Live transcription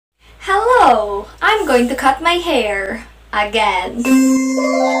So, I'm going to cut my hair again.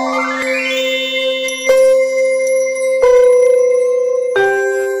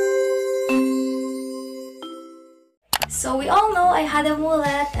 So we all know I had a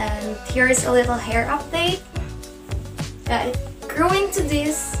mullet, and here's a little hair update. It grew into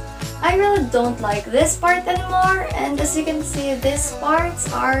this. I really don't like this part anymore, and as you can see, these parts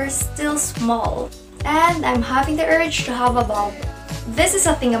are still small. And I'm having the urge to have a bob. This is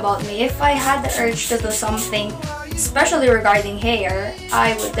a thing about me. If I had the urge to do something, especially regarding hair,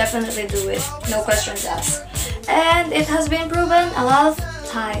 I would definitely do it, no questions asked. And it has been proven a lot of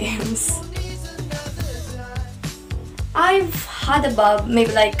times. I've had a bob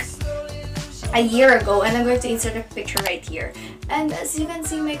maybe like a year ago, and I'm going to insert a picture right here. And as you can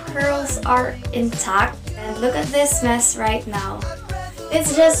see, my curls are intact, and look at this mess right now.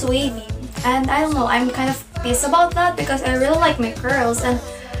 It's just wavy, and I don't know, I'm kind of pissed about that because I really like my curls, and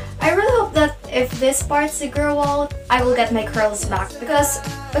I really hope that if this parts grow out, I will get my curls back, because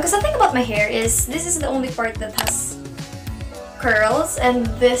the thing about my hair is this is the only part that has curls, and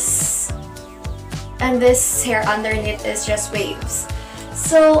this hair underneath is just waves.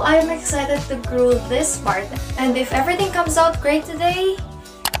 So I'm excited to grow this part, and if everything comes out great today,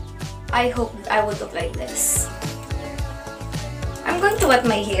 I hope I would look like this. I'm going to wet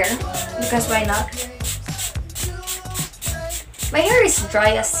my hair, because why not? My hair is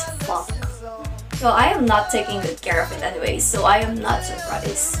dry as fuck. Well, I am not taking good care of it anyway, so I am not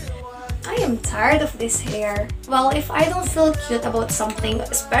surprised. I am tired of this hair. Well, if I don't feel cute about something,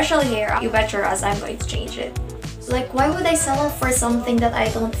 especially hair, you bet your ass I'm going to change it. Like, why would I settle for something that I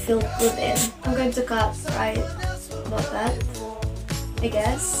don't feel good in? I'm going to cut right about that, I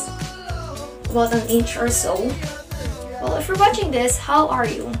guess. About an inch or so. Well, if you're watching this, how are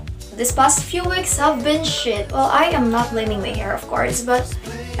you? This past few weeks have been shit. Well, I am not blaming my hair, of course, but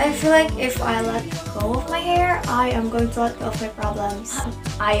I feel like if I let go of my hair, I am going to let go of my problems.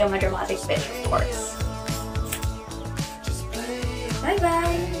 I am a dramatic bitch, of course.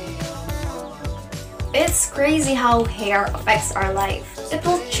 Bye-bye! It's crazy how hair affects our life. It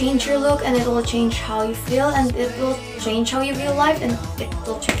will change your look, and it will change how you feel, and it will change how you view life, and it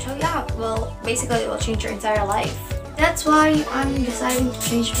will change how you act. Well, basically it will change your entire life. That's why I'm deciding to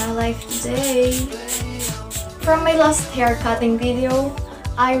change my life today. From my last hair cutting video,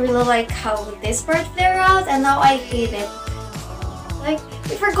 I really like how this part flared out, and now I hate it. Like,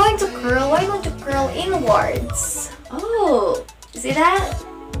 if you're going to curl, why don't you curl inwards? Oh, you see that?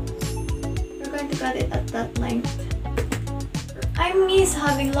 We're going to cut it at that length. I miss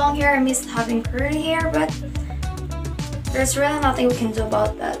having long hair, I miss having curly hair, but there's really nothing we can do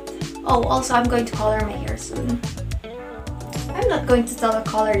about that. Oh, also I'm going to color my hair soon. I'm not going to tell the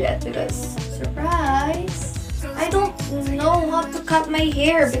color yet because, surprise! I don't know how to cut my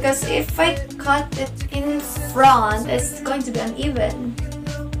hair, because if I cut it in front, it's going to be uneven.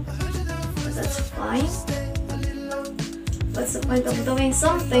 But that's fine. What's the point of doing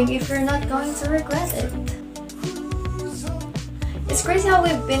something if you're not going to regret it? It's crazy how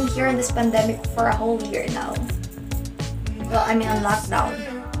we've been here in this pandemic for a whole year now. Well, I mean on lockdown.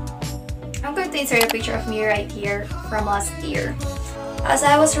 I'm going to insert a picture of me right here from last year. As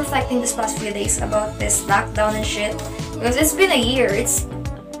I was reflecting this past few days about this lockdown and shit, because it's been a year,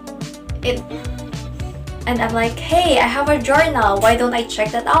 and I'm like, hey, I have a journal, why don't I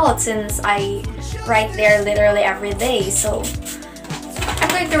check that out, since I write there literally every day. So I'm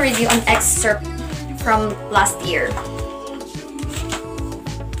going to read you an excerpt from last year.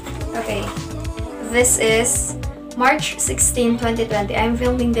 Okay, this is March 16, 2020. I'm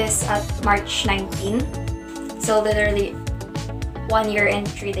filming this at March 19, so literally 1 year and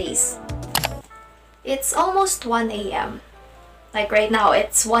 3 days. It's almost 1 AM. Like right now,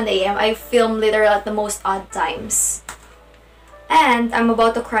 it's 1 AM. I film literally at the most odd times. And I'm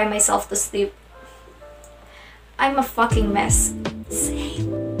about to cry myself to sleep. I'm a fucking mess.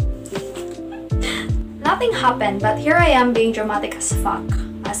 Same. Nothing happened, but here I am being dramatic as fuck.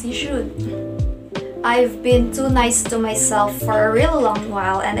 As you should. I've been too nice to myself for a really long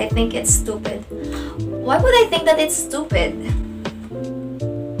while, and I think it's stupid. Why would I think that it's stupid?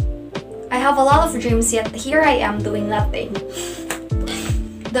 I have a lot of dreams, yet here I am doing nothing.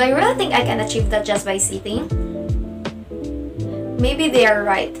 Do I really think I can achieve that just by sitting? Maybe they are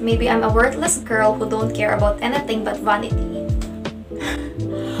right. Maybe I'm a worthless girl who don't care about anything but vanity.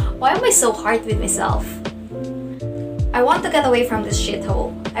 Why am I so hard with myself? I want to get away from this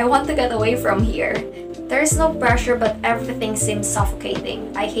shithole. I want to get away from here. There is no pressure, but everything seems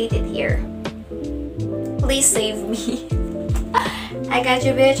suffocating. I hate it here. Please save me. I got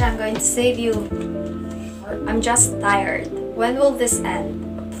you, bitch. I'm going to save you. I'm just tired. When will this end?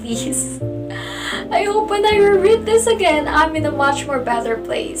 Please. I hope when I reread this again, I'm in a much more better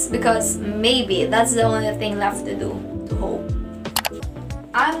place, because maybe that's the only thing left to do, to hope.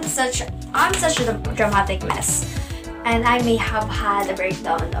 I'm such a dramatic mess, and I may have had a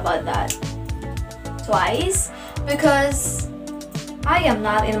breakdown about that twice, because I am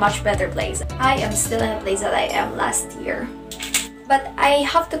not in a much better place. I am still in a place that I am last year. But I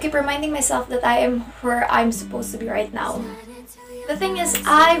have to keep reminding myself that I am where I'm supposed to be right now. The thing is,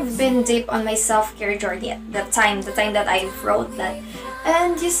 I've been deep on my self-care journey at the time that I wrote that.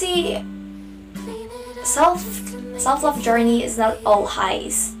 And you see, self-love journey is not all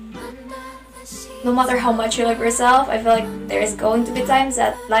highs. No matter how much you love yourself, I feel like there's going to be times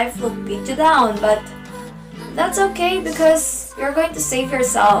that life will beat you down, but that's okay, because you're going to save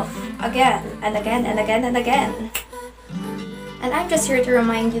yourself again and again and again and again. And I'm just here to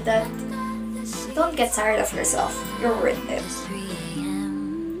remind you that don't get tired of yourself. You're worth it.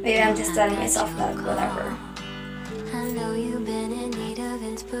 Maybe I'm just telling myself that, whatever.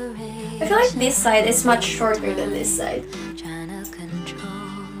 I feel like this side is much shorter than this side.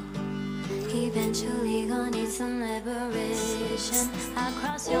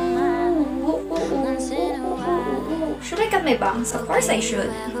 Should I cut my bangs? Of course I should.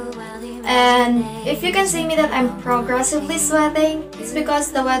 And if you can see me that I'm progressively sweating, it's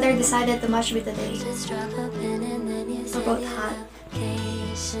because the weather decided to match me today. About hot.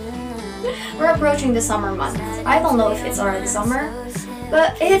 We're approaching the summer month. I don't know if it's already summer,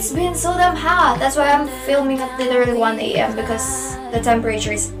 but it's been so damn hot. That's why I'm filming at literally 1 AM, because the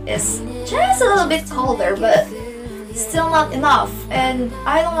temperature is just a little bit colder, but still not enough. And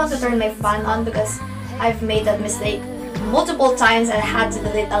I don't want to turn my fan on because I've made that mistake multiple times and I had to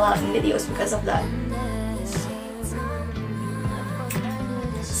delete a lot of videos because of that.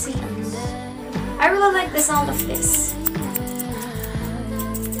 See? I really like the sound of this.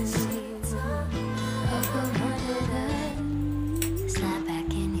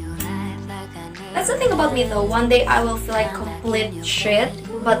 That's the thing about me though, one day I will feel like complete shit,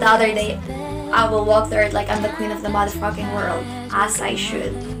 but the other day I will walk the earth like I'm the queen of the motherfucking world, as I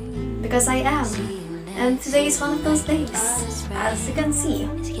should. Because I am. And today is one of those days, as you can see.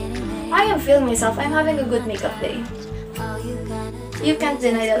 I am feeling myself, I'm having a good makeup day. You can't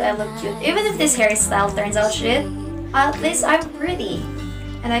deny that I look cute. Even if this hairstyle turns out shit, at least I'm pretty.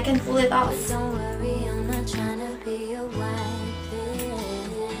 And I can pull it off.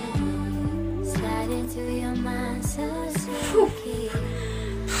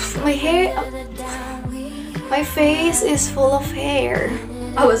 My hair... my face is full of hair.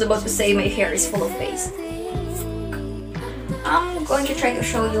 I was about to say my hair is full of face. I'm going to try to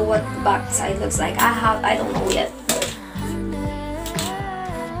show you what the back side looks like. I don't know yet.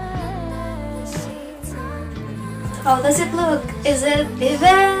 How does it look? Is it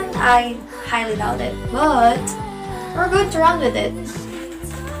even? I highly doubt it, but we're going to run with it.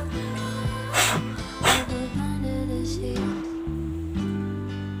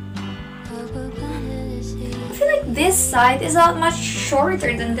 I feel like this side is not much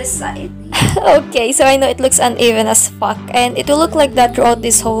shorter than this side. Okay, so I know it looks uneven as fuck, and it will look like that throughout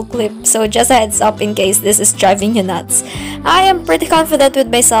this whole clip, so just a heads up in case this is driving you nuts. I am pretty confident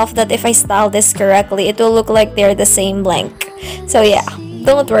with myself that if I style this correctly, it will look like they're the same length. So yeah,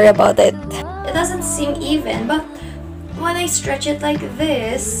 don't worry about it. It doesn't seem even, but when I stretch it like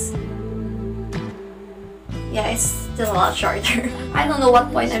this, yeah, it's still a lot shorter. I don't know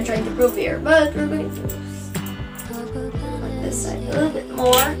what point I'm trying to prove here, but we're going to put this side a little bit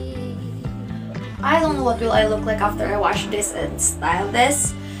more. I don't know what will I look like after I wash this and style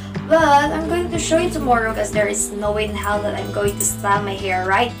this, but I'm going to show you tomorrow because there is no way in hell that I'm going to style my hair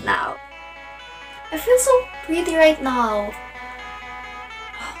right now. I feel so pretty right now.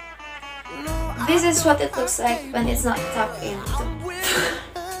 This is what it looks like when it's not tucked in.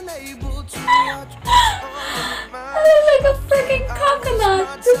 I look like a freaking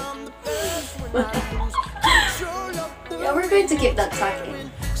coconut! Yeah, we're going to keep that tucked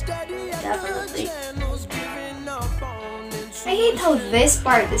in. Definitely. I hate how this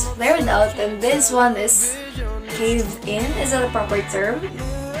part is flared out and this one is caved in. Is that a proper term?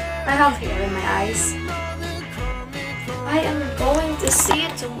 I have hair in my eyes. I am going to see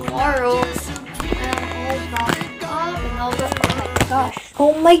it tomorrow. And all that up and all that. Oh my gosh.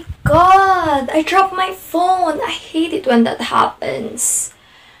 Oh my god! I dropped my phone! I hate it when that happens.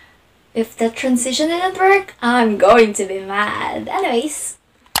 If the transition didn't work, I'm going to be mad. Anyways.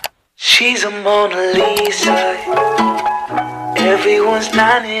 She's a Mona Lisa. Everyone's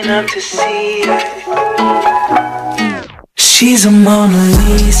lining up to see her. She's a Mona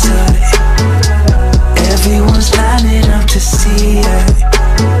Lisa. Everyone's lining up to see her.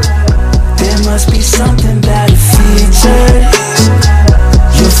 There must be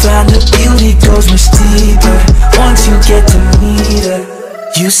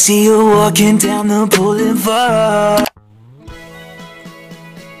you'll see her walking down the boulevard.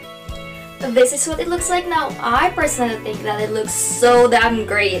 This is what it looks like now. I personally think that it looks so damn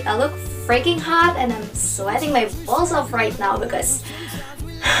great. I look freaking hot and I'm sweating my balls off right now because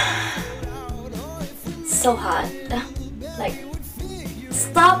it's so hot. Like,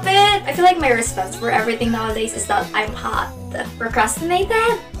 stop it! I feel like my response for everything nowadays is that I'm hot.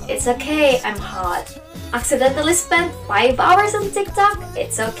 Procrastinated? It's okay, I'm hot. Accidentally spent 5 hours on TikTok?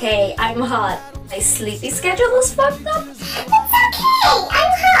 It's okay, I'm hot. My sleepy schedule was fucked up? It's okay,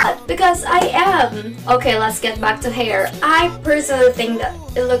 I'm hot! Because I am. Okay, let's get back to hair. I personally think that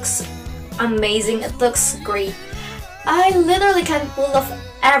it looks amazing, it looks great. I literally can pull off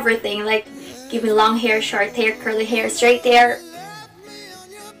everything, like give me long hair, short hair, curly hair, straight hair.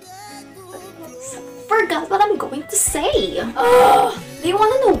 Forgot what I'm going to say. Do you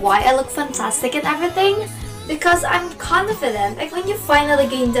want to know why I look fantastic and everything? Because I'm confident. Like when you finally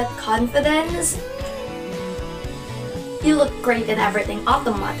gain that confidence, you look great in everything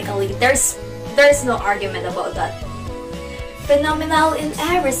automatically. There's no argument about that. Phenomenal in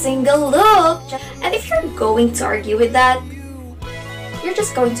every single look. And if you're going to argue with that, you're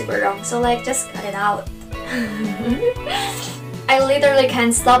just going to be wrong. So like, just cut it out. I literally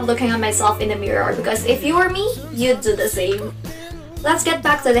can't stop looking at myself in the mirror because if you were me, you'd do the same. Let's get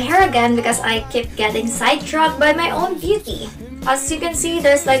back to the hair again because I keep getting sidetracked by my own beauty. As you can see,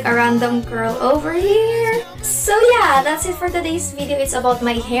 there's like a random curl over here. So yeah, that's it for today's video. It's about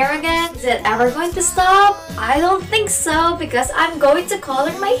my hair again. Is it ever going to stop? I don't think so because I'm going to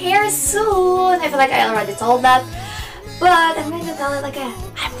color my hair soon. I feel like I already told that, but I'm going to tell it again.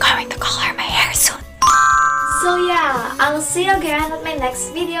 I'm going to color my hair soon. So yeah, I'll see you again with my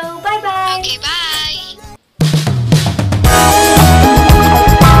next video. Bye bye! Okay, bye!